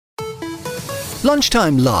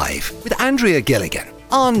Lunchtime Live with Andrea Gilligan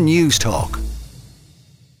on Newstalk.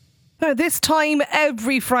 Now, this time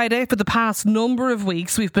every Friday for the past number of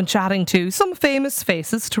weeks, we've been chatting to some famous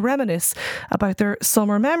faces to reminisce about their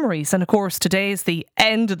summer memories. And of course, today is the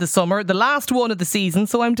end of the summer, the last one of the season.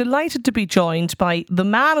 So I'm delighted to be joined by the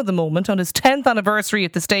man of the moment on his 10th anniversary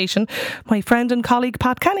at the station, my friend and colleague,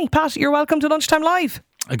 Pat Kenny. Pat, you're welcome to Lunchtime Live.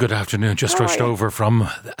 Good afternoon. Just rushed over from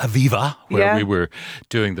Aviva, where we were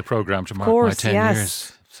doing the programme to mark my 10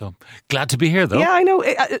 years. So glad to be here, though. Yeah, I know.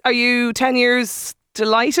 Are you 10 years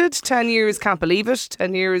delighted? 10 years can't believe it?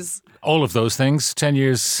 10 years... All of those things. 10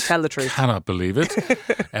 years... Tell the truth. Cannot believe it.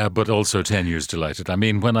 But also 10 years delighted. I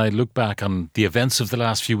mean, when I look back on the events of the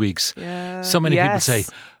last few weeks, so many people say,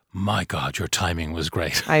 my God, your timing was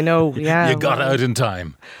great. I know, yeah. You got out in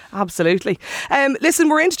time. Absolutely. Listen,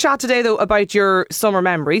 we're in to chat today, though, about your summer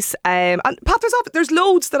memories. And Pat, there's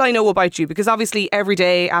loads that I know about you, because obviously every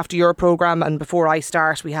day after your programme and before I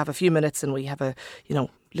start, we have a few minutes and we have a,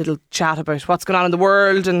 little chat about what's going on in the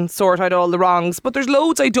world and sort out all the wrongs. But there's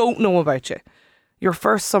loads I don't know about you. Your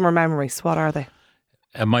first summer memories, what are they?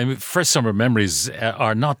 My first summer memories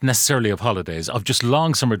are not necessarily of holidays, of just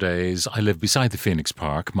long summer days. I lived beside the Phoenix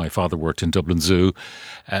Park. My father worked in Dublin Zoo.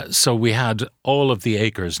 So we had all of the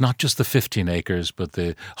acres, not just the 15 acres, but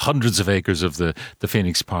the hundreds of acres of the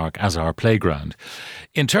Phoenix Park as our playground.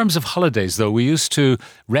 In terms of holidays, though, we used to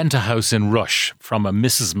rent a house in Rush from a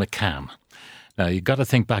Mrs. McCann. Now, you've got to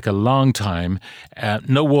think back a long time.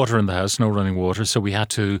 No water in the house, no running water. So we had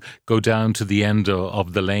to go down to the end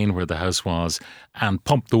of the lane where the house was and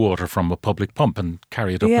pump the water from a public pump and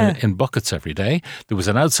carry it up in buckets every day. There was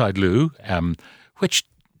an outside loo, which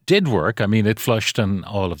did work. I mean, it flushed and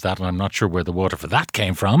all of that, and I'm not sure where the water for that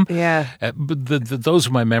came from. Yeah. But those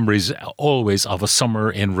are my memories always of a summer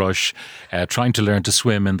in Rush, trying to learn to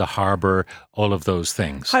swim in the harbour, all of those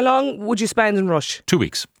things. How long would you spend in Rush? 2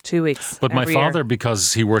 weeks. 2 weeks. But my father,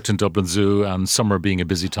 because he worked in Dublin Zoo and summer being a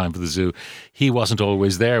busy time for the zoo, he wasn't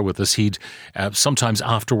always there with us. He'd sometimes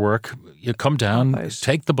after work, you'd come down,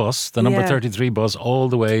 take the bus, the number 33 bus, all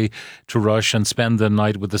the way to Rush and spend the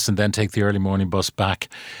night with us and then take the early morning bus back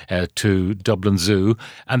to Dublin Zoo.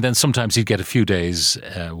 And then sometimes he'd get a few days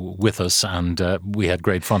with us and we had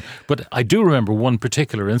great fun. But I do remember one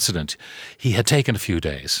particular incident. He had taken a few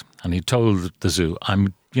days and he told the zoo,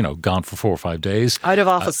 I'm gone for 4 or 5 days. Out of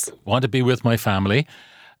office. I want to be with my family.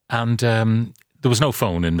 And there was no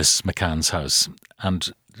phone in Mrs. McCann's house.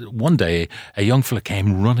 And one day, a young fella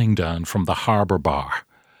came running down from the harbour bar.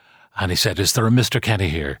 And he said, is there a Mr. Kenny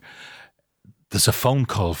here? There's a phone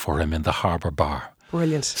call for him in the harbour bar.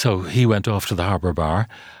 Brilliant. So he went off to the harbour bar.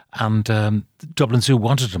 And Dublin Zoo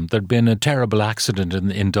wanted him. There'd been a terrible accident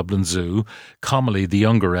in Dublin Zoo. Comely, the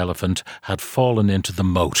younger elephant, had fallen into the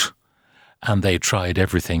moat. And they tried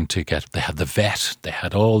everything to they had the vet, they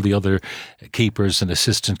had all the other keepers and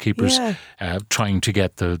assistant keepers trying to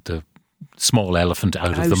get the small elephant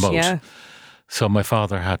out of the moat. Yeah. So my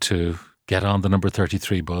father had to get on the number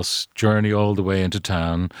 33 bus, journey all the way into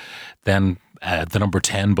town, then the number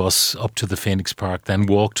 10 bus up to the Phoenix Park, then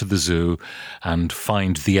walk to the zoo and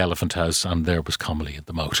find the elephant house, and there was Comely at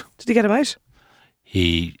the moat. Did he get him out?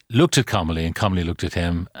 He looked at Comely and Comely looked at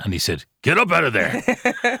him and he said, get up out of there.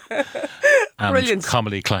 And Brilliant.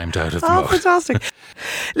 Comely climbed out of the moat. Oh, fantastic.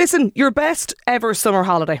 Listen, your best ever summer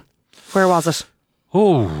holiday, where was it?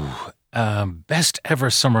 Best ever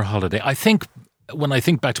summer holiday. I think when I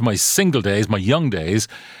think back to my single days, my young days,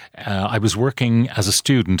 I was working as a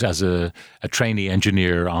student, as a trainee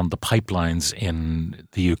engineer on the pipelines in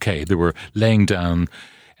the UK. They were laying down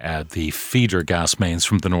the feeder gas mains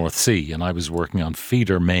from the North Sea, and I was working on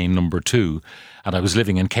feeder main number 2, and I was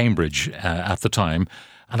living in Cambridge at the time,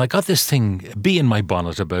 and I got this bee in my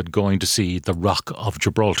bonnet about going to see the Rock of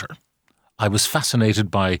Gibraltar. I was fascinated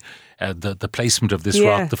by the placement of this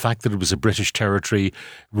rock, the fact that it was a British territory,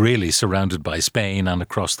 really surrounded by Spain, and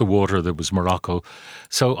across the water there was Morocco.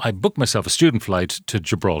 So I booked myself a student flight to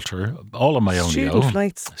Gibraltar, all on my own.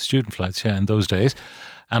 Student flights, in those days,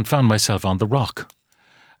 and found myself on the Rock.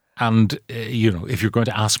 And, if you're going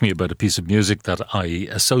to ask me about a piece of music that I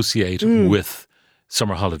associate with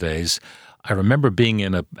summer holidays, I remember being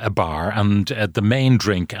in a bar and the main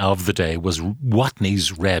drink of the day was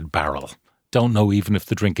Watney's Red Barrel. Don't know even if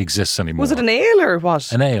the drink exists anymore. Was it an ale or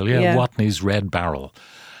what? An ale, Watney's Red Barrel.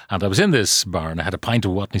 And I was in this bar and I had a pint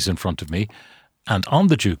of Watney's in front of me, and on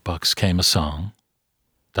the jukebox came a song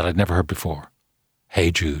that I'd never heard before,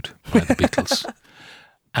 Hey Jude by the Beatles.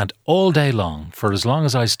 And all day long, for as long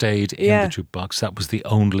as I stayed in the jukebox, that was the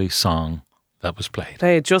only song that was played.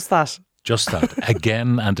 Hey, just that. Just that,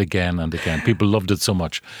 again and again and again. People loved it so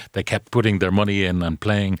much. They kept putting their money in and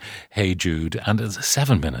playing Hey Jude, and it's a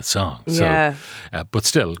 7-minute song. Yeah. So, but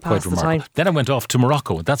still, quite the remarkable. time. Then I went off to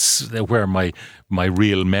Morocco, and that's where my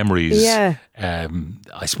real memories, Yeah.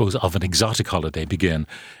 I suppose, of an exotic holiday begin.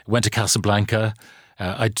 Went to Casablanca.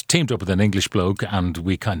 I teamed up with an English bloke, and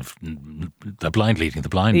we kind of, the blind leading the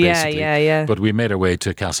blind, basically. Yeah. But we made our way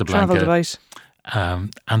to Casablanca. Travelled about.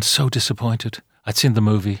 And so disappointed. I'd seen the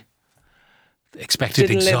movie. Expected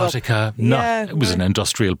Didn't live up. Exotica. Yeah, it was an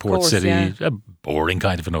industrial port city, yeah. a boring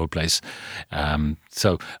kind of an old place.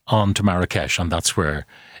 So on to Marrakesh, and that's where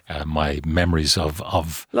my memories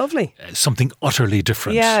of Lovely. Something utterly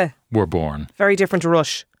different were born. Very different to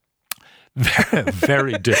Rush.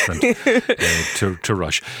 Very different to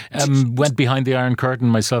Rush. Went behind the Iron Curtain,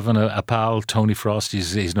 myself and a pal, Tony Frost.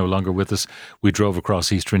 He's no longer with us. We drove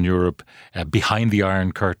across Eastern Europe, behind the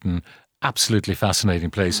Iron Curtain. Absolutely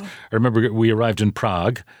fascinating place. I remember we arrived in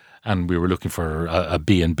Prague and we were looking for a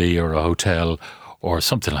B&B or a hotel or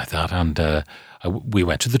something like that. And we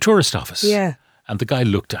went to the tourist office. Yeah. And the guy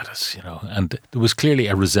looked at us, and there was clearly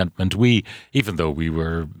a resentment. Even though we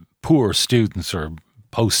were poor students or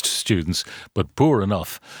post-students, but poor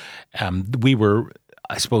enough, we were,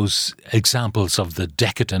 I suppose, examples of the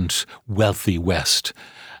decadent, wealthy West.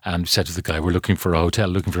 And we said to the guy, we're looking for a hotel,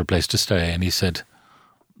 looking for a place to stay. And he said,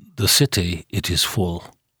 the city, it is full.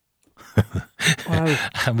 Wow.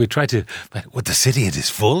 And we tried to, what, the city, it is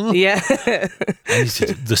full? Yeah. And he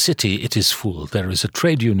said, the city, it is full. There is a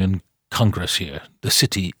trade union congress here. The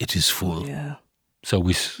city, it is full. Yeah. So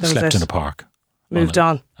we slept in a park. Moved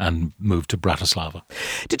on. And moved to Bratislava.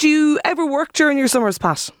 Did you ever work during your summers,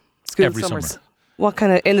 Pat? School Every summers? summer. What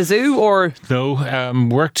kind of, in a zoo or? No,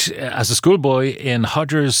 worked as a schoolboy in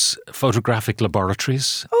Hodger's photographic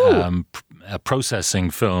laboratories,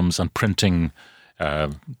 processing films and printing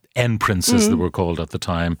end prints, as they were called at the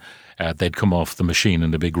time. They'd come off the machine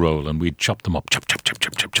in a big roll and we'd chop them up,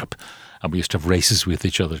 chop. And we used to have races with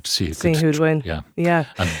each other to see who'd win. Yeah.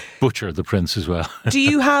 And butcher the prints as well. Do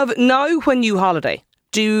you have, now when you holiday,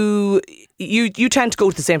 do you tend to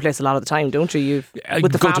go to the same place a lot of the time, don't you?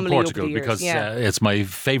 With the go family to Portugal over the years. because it's my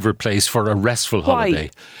favourite place for a restful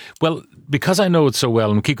holiday. Why? Well, because I know it so well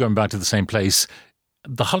and we keep going back to the same place,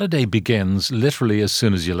 the holiday begins literally as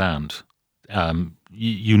soon as you land.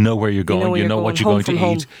 You know where you're going, you know what you're going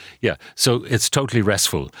to eat. Yeah, so it's totally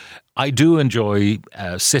restful. I do enjoy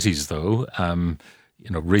cities though.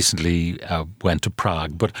 Recently went to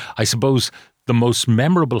Prague, but I suppose the most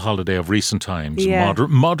memorable holiday of recent times,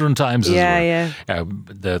 modern times as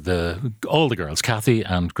well. All the girls, Kathy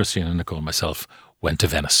and Christina and Nicole, myself, went to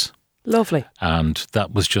Venice. Lovely. And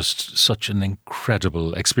that was just such an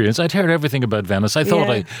incredible experience. I'd heard everything about Venice. I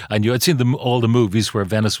thought I knew. I'd seen all the movies where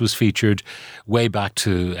Venice was featured, way back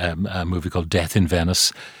to a movie called Death in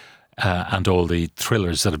Venice, and all the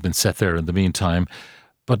thrillers that have been set there in the meantime.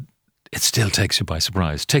 But it still takes you by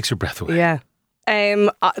surprise, takes your breath away. Yeah.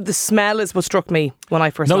 The smell is what struck me when I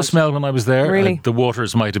first No went. smell when I was there. Really? The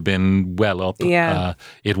waters might have been well up. Yeah.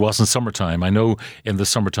 It wasn't summertime. I know in the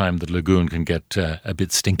summertime the lagoon can get a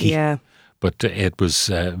bit stinky. Yeah. But it was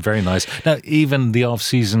very nice. Now, even the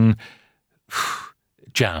off-season,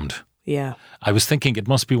 jammed. Yeah. I was thinking it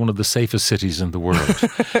must be one of the safest cities in the world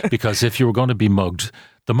because if you were going to be mugged,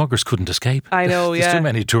 the muggers couldn't escape. I know, There's too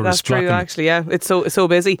many tourists. That's true, blocking. actually, yeah. It's so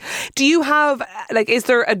busy. Do you have, is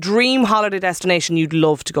there a dream holiday destination you'd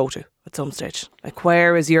love to go to at some stage? Like,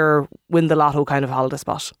 where is your win the lotto kind of holiday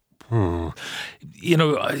spot?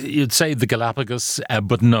 You'd say the Galapagos,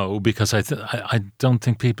 but no, because I don't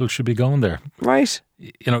think people should be going there. Right.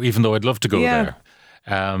 Even though I'd love to go there.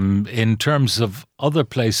 In terms of other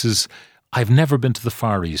places, I've never been to the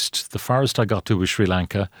Far East. The farthest I got to was Sri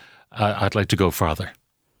Lanka. I'd like to go farther.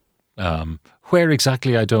 Where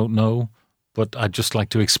exactly, I don't know, but I'd just like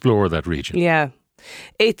to explore that region. Yeah.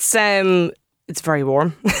 It's very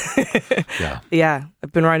warm. Yeah.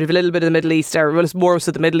 I've been around a little bit of the Middle East, or well, it's more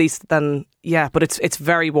so the Middle East than, but it's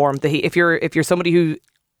very warm. The heat, if you're somebody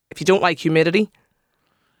if you don't like humidity.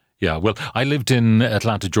 Yeah, well, I lived in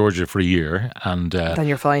Atlanta, Georgia for a year, and then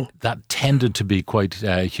you're fine. That tended to be quite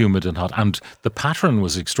humid and hot, and the pattern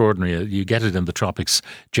was extraordinary. You get it in the tropics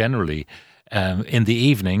generally. In the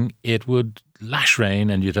evening, it would lash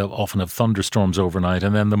rain, and you'd often have thunderstorms overnight,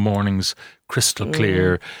 and then the mornings crystal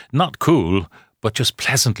clear, not cool, but just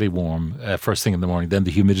pleasantly warm first thing in the morning. Then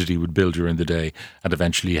the humidity would build during the day, and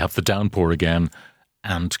eventually you have the downpour again,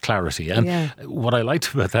 and clarity. And what I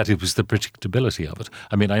liked about that, it was the predictability of it.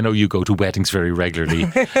 I mean, I know you go to weddings very regularly,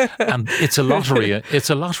 and it's a lottery. It's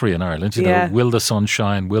a lottery in Ireland. You know, will the sun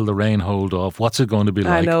shine? Will the rain hold off? What's it going to be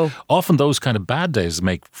like? I know. Often those kind of bad days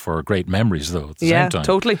make for great memories, though. At the same time,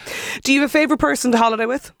 totally. Do you have a favourite person to holiday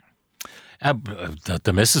with?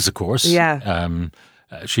 The missus, of course. Yeah.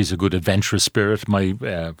 She's a good adventurous spirit.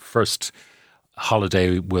 My first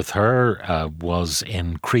holiday with her was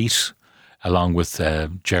in Crete, along with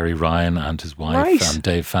Jerry Ryan and his wife, and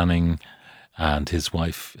Dave Fanning and his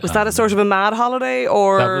wife. Was that a sort of a mad holiday,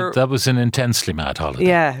 or...? That was an intensely mad holiday.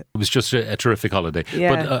 Yeah. It was just a terrific holiday.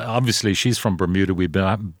 Yeah. But obviously she's from Bermuda. We've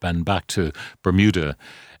been back to Bermuda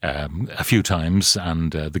a few times,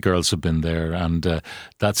 and the girls have been there, and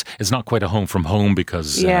it's not quite a home from home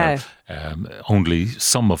because only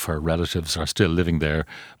some of her relatives are still living there,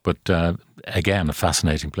 but again, a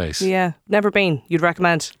fascinating place. Yeah, never been. You'd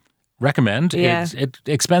recommend? Recommend. It's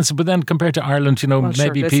expensive, but then compared to Ireland,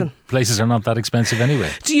 maybe places are not that expensive anyway.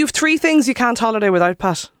 Do you have 3 things you can't holiday without,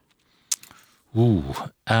 Pat?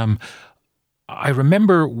 I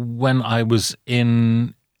remember when I was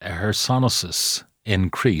in Chersonesus in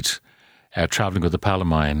Crete, travelling with a pal of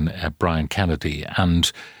mine, Brian Kennedy,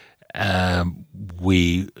 and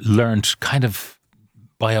we learned kind of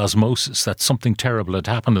by osmosis that something terrible had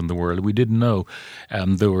happened in the world. We didn't know.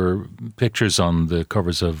 There were pictures on the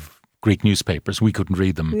covers of Greek newspapers. We couldn't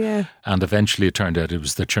read them. Yeah. And eventually it turned out it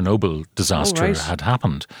was the Chernobyl disaster had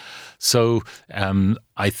happened. So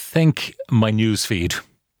I think my news feed,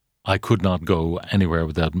 I could not go anywhere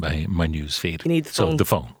without my news feed. You need the phone. So the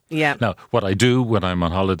phone. Yeah. Now, what I do when I'm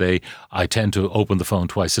on holiday, I tend to open the phone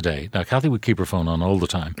twice a day. Now, Kathy would keep her phone on all the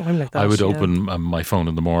time. I'm like that, I would open my phone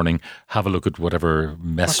in the morning, have a look at whatever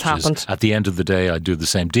messages. happened. At the end of the day, I'd do the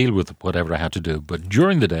same, deal with whatever I had to do. But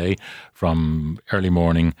during the day, from early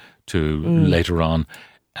morning to later on,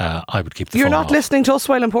 I would keep the phone off. You're not listening to us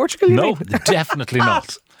while in Portugal, you No, mean? definitely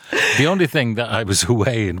not. The only thing that I was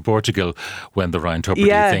away in Portugal when the Ryan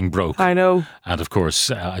Tubridy thing broke. I know. And of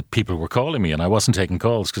course, people were calling me and I wasn't taking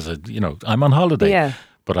calls because, I'm on holiday. Yeah.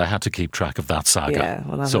 But I had to keep track of that saga. Yeah,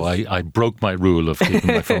 well, so I broke my rule of keeping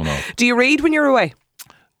my phone off. Do you read when you're away?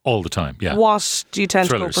 All the time, yeah. What do you tend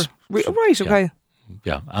Thrillers. to go for? Right, okay.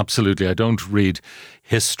 Yeah, absolutely. I don't read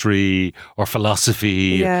history or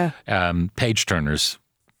philosophy, page turners.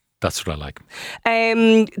 That's what I like.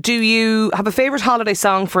 Do you have a favourite holiday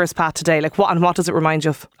song for us, Pat, today? Like what does it remind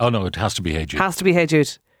you of? Oh no, it has to be Hey Jude. Has to be Hey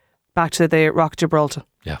Jude. Back to the Rock Gibraltar.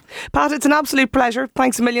 Yeah. Pat, it's an absolute pleasure.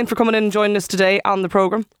 Thanks a million for coming in and joining us today on the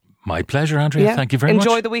programme. My pleasure, Andrea. Yeah. Thank you very much.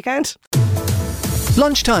 Enjoy the weekend.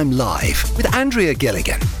 Lunchtime Live with Andrea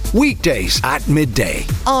Gilligan. Weekdays at midday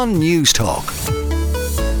on Newstalk.